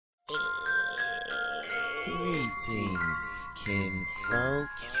Greetings, kinfolk.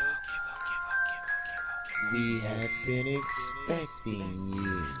 We have been expecting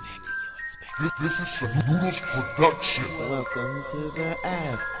you. This is a Noodles production. Welcome to the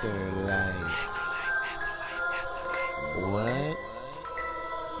afterlife. What?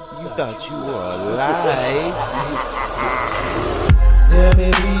 You thought you were alive? Damn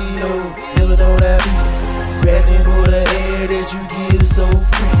it, we know, never thought I'd be grabbing for the air that you give so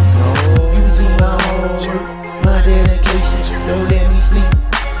free. No, you see my hard work, my dedication, don't let me sleep.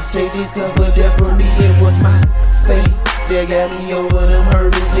 Take this cup of death from me, it was my faith that got me over them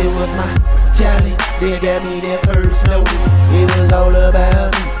hurdles. It was my talent that got me that first notice. It was all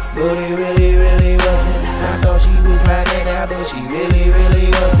about me, but it really wasn't. I thought she was right at that, but she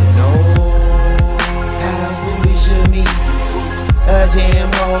really wasn't. No, how foolish of me. I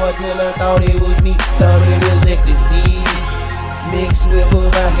jammed hard till I thought it was me, thought it was ecstasy. Mixed with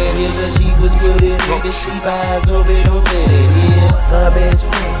provocative, but she was good at me. The sleep eyes open, don't say that, yeah. My best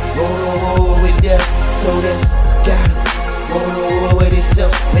friend, roll to war with death, so that's gotta roll to war with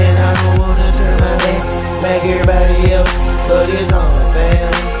itself. And I don't wanna turn my back like everybody else, but it's hard,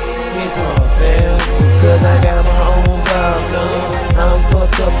 fam. It's hard, fam, cause I got my own problems. I'm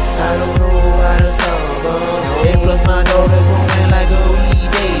fucked up, I don't know how to solve them. And plus my daughter growing like a wee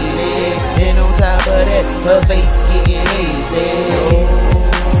baby, and on top of that, her face getting hazy.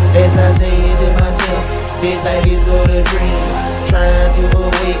 As I say to myself, this life is but a dream. Trying to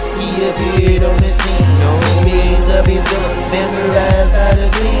awake, he appeared on the scene. He raised up his gun, memorized by the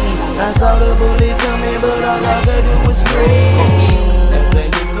gleam. I saw the bullet coming, but all I could do was scream. As I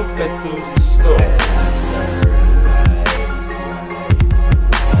look up at the sky,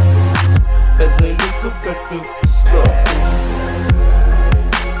 as I look up at the sky,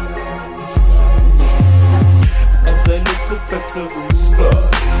 as I look up at the sky,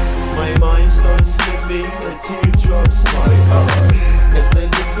 my mind starts slipping, a tear drops my eye. As I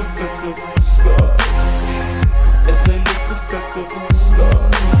look up at the sky, as I look up at the sky.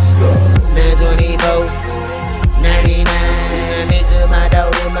 924, 99, into my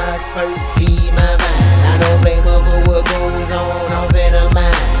daughter, my first see my mind. I don't blame her for what goes on off in her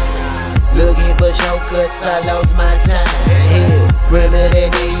mind. Looking for shortcuts, I lost my time. Hell, remember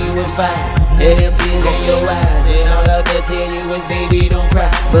that day you was fine. Had them tears in your eyes, and all I could tell you was, baby, don't cry.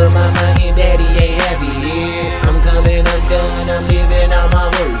 But mama and daddy ain't happy here. I'm coming undone, I'm living out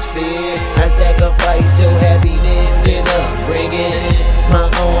my worst fear. I sacrificed your happiness and upbringing. My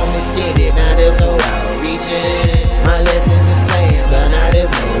arm is steady, now there's no outreaching. My lessons is planned, but now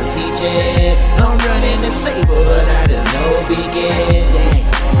there's no teaching. I'm running the saber, but now there's no begin.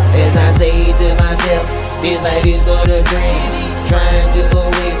 As I say to myself, this life is but a dream. Trying to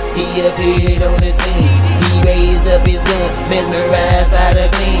awake, he appeared on the scene. He raised up his gun, mesmerized by the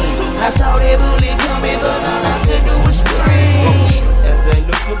gleam. I saw that bullet coming, but all I could do was scream. As I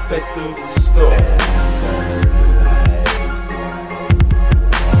look up at the sky,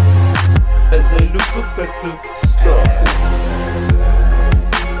 as I look up at the sky,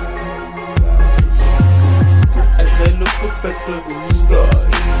 as I look up at the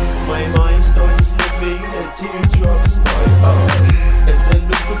sky, my mind starts slipping, a tear drops my eye. As I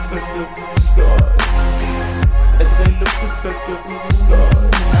look up at the sky, as I look up at the sky.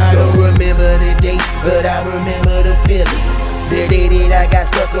 I don't remember the date, but I remember the feeling. The day that I got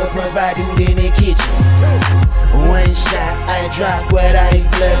stuck up punched by dude in the kitchen. One shot, I dropped what I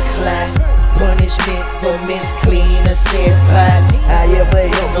blood clot. Punishment for misclean a said pot. I ever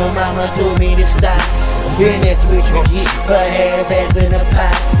helped my mama told me to stop. Then that's what you get for half-ass in a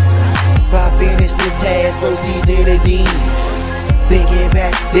pot. If I finish the task, proceed to the dean. Thinking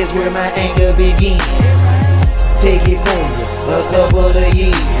back, that's where my anger begins. Take it forward a couple of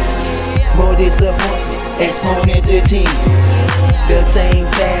years. More disappointment, exponent to tears. The same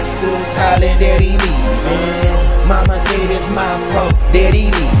bastards hollering that he leaving. Mama said it's my fault that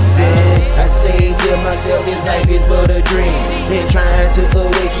he leaving. I say to myself, this life is but a dream. Then trying to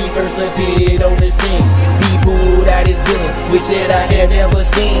awake, he first appeared on the scene. He pulled out his gun, which that I had never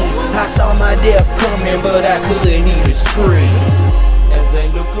seen. I saw my death coming, but I couldn't even scream. As I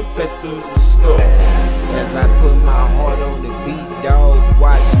look up at the sky, As I put my heart on the beat, dog,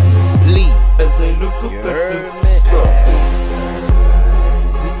 watch me bleed. as I look up You at heard the me? sky,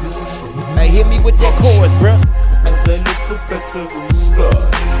 Hey, hit me with that chorus, bruh. as I look up at the sky,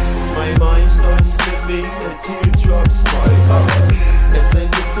 my mind starts slipping, a tear drops my eye. As I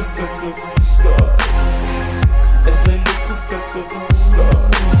look up at the sky, as I look up at the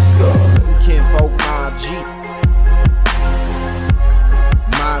sky. Kinfolk Mob G.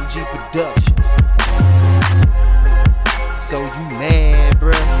 Mob G Productions. So you mad,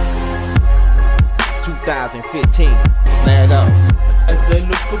 bruh? 2000 2015. Let go. As I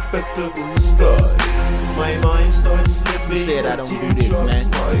look up at the sky, my mind starts slipping. You said I don't do this,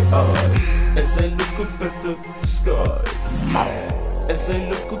 man. As I look up at the skies, as I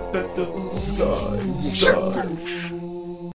look up at the sky.